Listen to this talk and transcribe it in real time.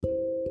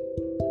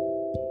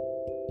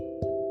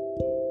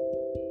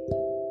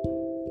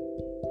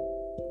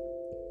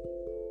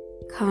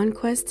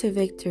Conquest to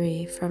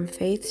Victory from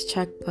Faith's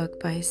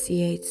Checkbook by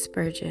C.H.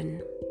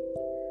 Spurgeon.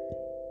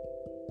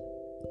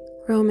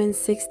 Romans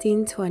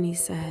 16:20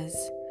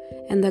 says,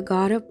 "And the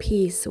God of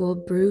peace will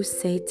bruise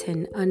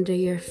Satan under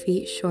your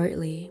feet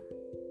shortly."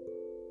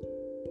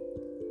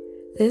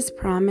 This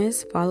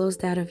promise follows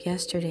that of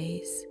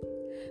yesterday's.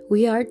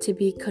 We are to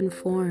be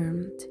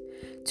conformed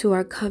to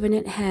our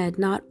covenant head,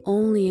 not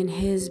only in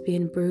his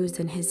being bruised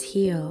in his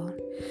heel,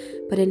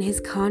 but in his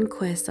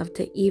conquest of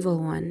the evil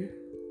one.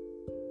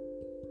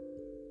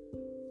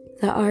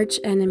 The arch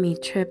enemy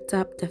tripped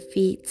up the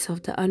feet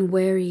of the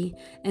unwary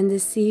and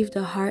deceived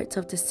the hearts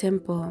of the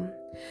simple,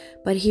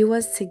 but he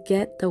was to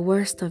get the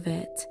worst of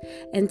it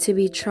and to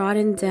be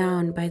trodden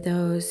down by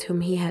those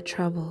whom he had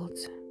troubled.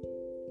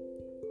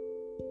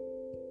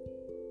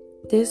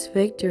 This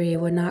victory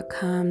would not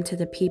come to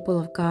the people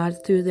of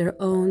God through their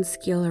own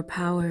skill or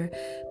power,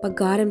 but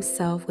God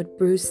himself would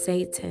bruise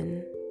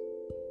Satan.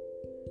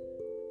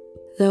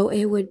 Though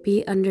it would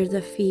be under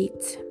the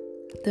feet,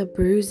 the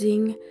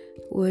bruising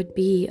would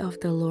be of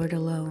the Lord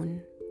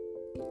alone.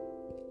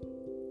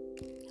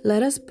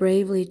 Let us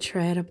bravely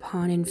tread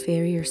upon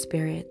inferior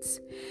spirits,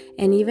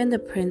 and even the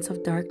Prince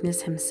of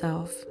Darkness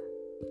himself.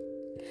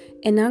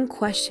 In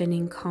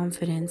unquestioning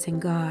confidence in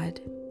God,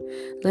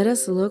 let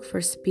us look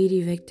for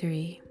speedy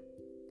victory.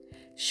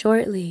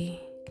 Shortly,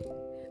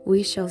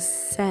 we shall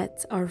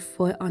set our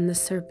foot on the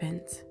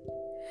serpent.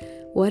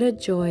 What a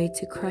joy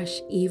to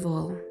crush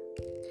evil.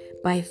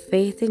 By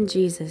faith in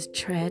Jesus,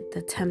 tread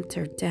the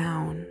tempter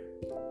down.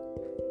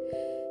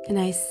 And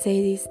I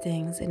say these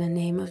things in the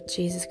name of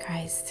Jesus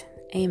Christ.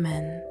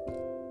 Amen.